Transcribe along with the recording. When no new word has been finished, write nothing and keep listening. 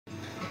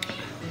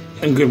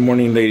And good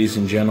morning, ladies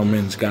and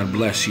gentlemen. God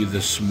bless you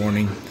this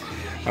morning.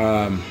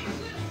 I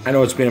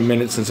know it's been a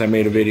minute since I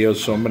made a video,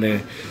 so I'm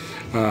going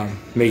to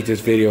make this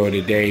video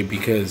today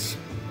because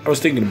I was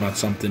thinking about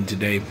something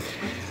today.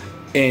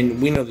 And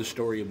we know the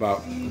story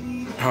about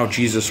how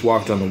Jesus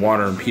walked on the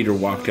water and Peter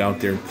walked out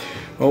there.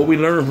 Well, what we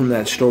learn from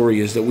that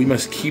story is that we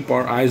must keep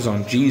our eyes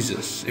on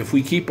Jesus. If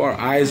we keep our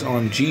eyes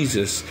on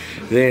Jesus,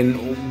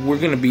 then we're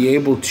going to be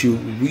able to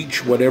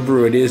reach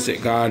whatever it is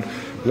that God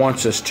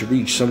wants us to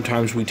reach.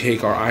 Sometimes we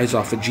take our eyes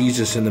off of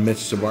Jesus in the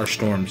midst of our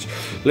storms.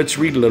 Let's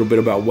read a little bit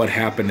about what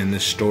happened in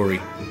this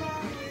story.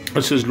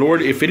 It says,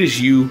 "Lord, if it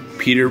is you,"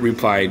 Peter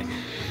replied,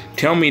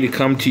 "tell me to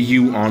come to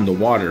you on the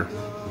water."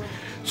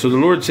 So the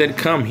Lord said,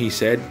 "Come," he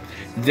said.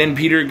 Then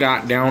Peter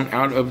got down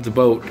out of the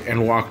boat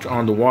and walked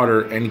on the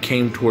water and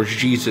came towards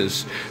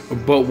Jesus.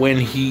 But when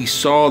he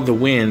saw the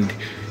wind,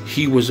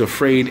 he was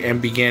afraid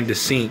and began to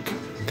sink.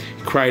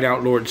 He cried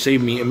out, "Lord,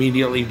 save me."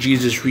 Immediately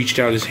Jesus reached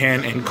out his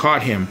hand and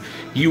caught him.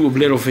 "You of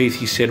little faith,"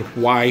 he said,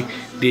 "why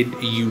did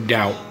you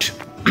doubt?"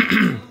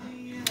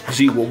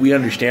 See, what we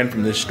understand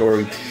from this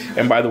story,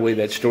 and by the way,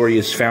 that story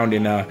is found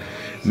in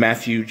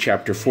Matthew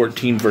chapter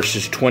 14,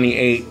 verses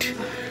 28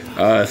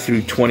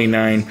 through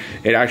 29.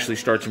 It actually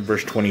starts in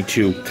verse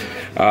 22,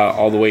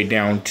 all the way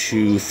down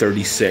to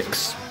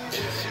 36.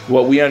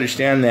 What we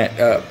understand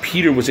that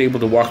Peter was able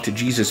to walk to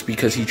Jesus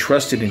because he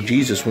trusted in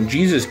Jesus. When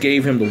Jesus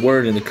gave him the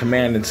word and the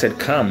command and said,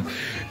 "Come,"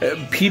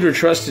 Peter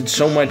trusted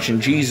so much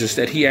in Jesus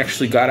that he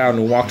actually got out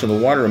and walked on the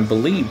water and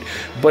believed.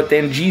 But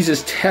then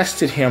Jesus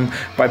tested him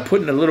by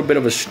putting a little bit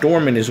of a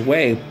storm in his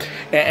way.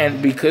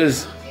 And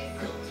because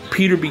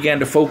Peter began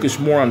to focus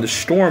more on the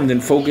storm than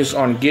focus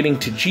on getting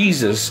to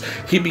Jesus,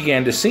 he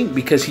began to sink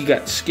because he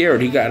got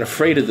scared. He got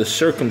afraid of the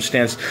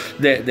circumstance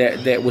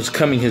that was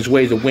coming his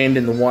way. The wind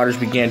and the waters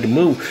began to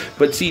move.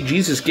 But see,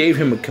 Jesus gave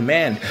him a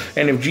command.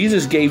 And if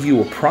Jesus gave you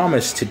a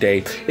promise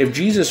today, if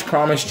Jesus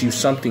promised you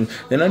something,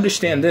 then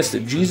understand this,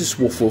 that Jesus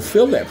will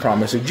fulfill that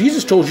promise. If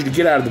Jesus told you to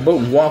get out of the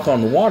boat and walk on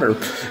the water,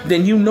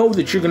 then you know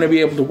that you're going to be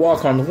able to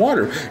walk on the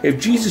water. If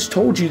Jesus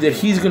told you that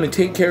he's going to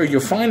take care of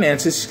your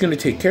finances, he's going to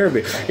take care of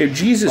it. If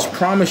Jesus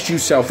promised you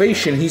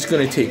salvation, he's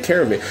going to take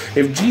care of it.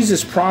 If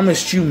Jesus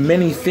promised you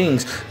many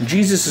things,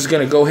 Jesus is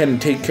going to go ahead and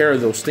take care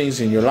of those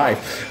things in your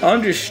life.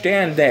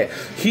 Understand that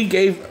he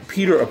gave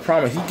Peter a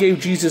promise. He gave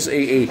Jesus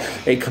a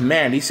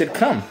command. He said,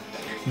 "Come."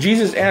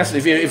 Jesus asked,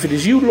 if it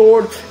is you,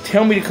 Lord,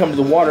 tell me to come to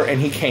the water,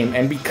 and he came.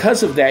 And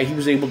because of that, he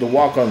was able to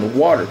walk on the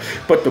water.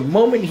 But the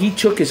moment he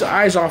took his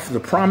eyes off of the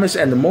promise,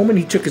 and the moment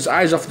he took his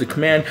eyes off of the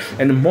command,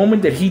 and the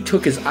moment that he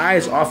took his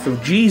eyes off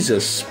of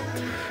Jesus,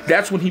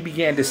 that's when he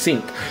began to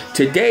sink.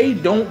 Today,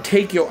 don't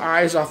take your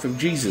eyes off of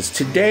Jesus.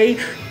 Today,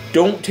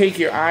 don't take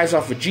your eyes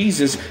off of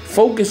Jesus.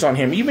 Focus on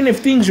him. Even if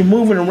things are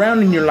moving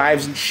around in your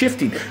lives and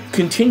shifting,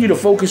 continue to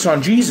focus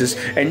on Jesus,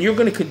 and you're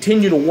going to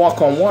continue to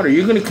walk on water.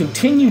 You're going to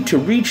continue to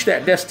reach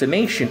that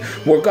destination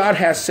where God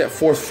has set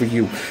forth for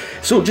you.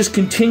 So just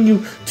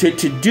continue to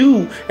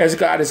do as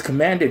God has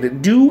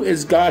commanded. Do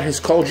as God has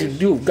called you to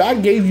do. If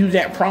God gave you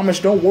that promise,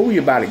 don't worry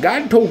about it.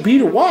 God told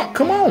Peter, "Walk,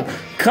 come on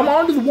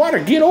to the water,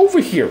 get over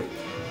here."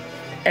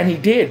 And he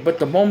did, but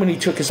the moment he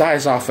took his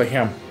eyes off of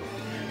him,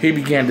 he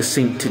began to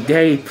sink.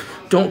 Today,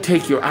 don't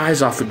take your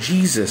eyes off of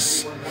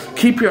Jesus.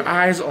 Keep your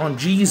eyes on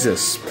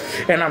Jesus.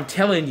 And I'm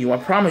telling you, I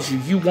promise you,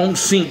 you won't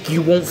sink,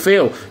 you won't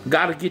fail.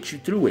 God will get you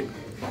through it.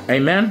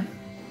 Amen?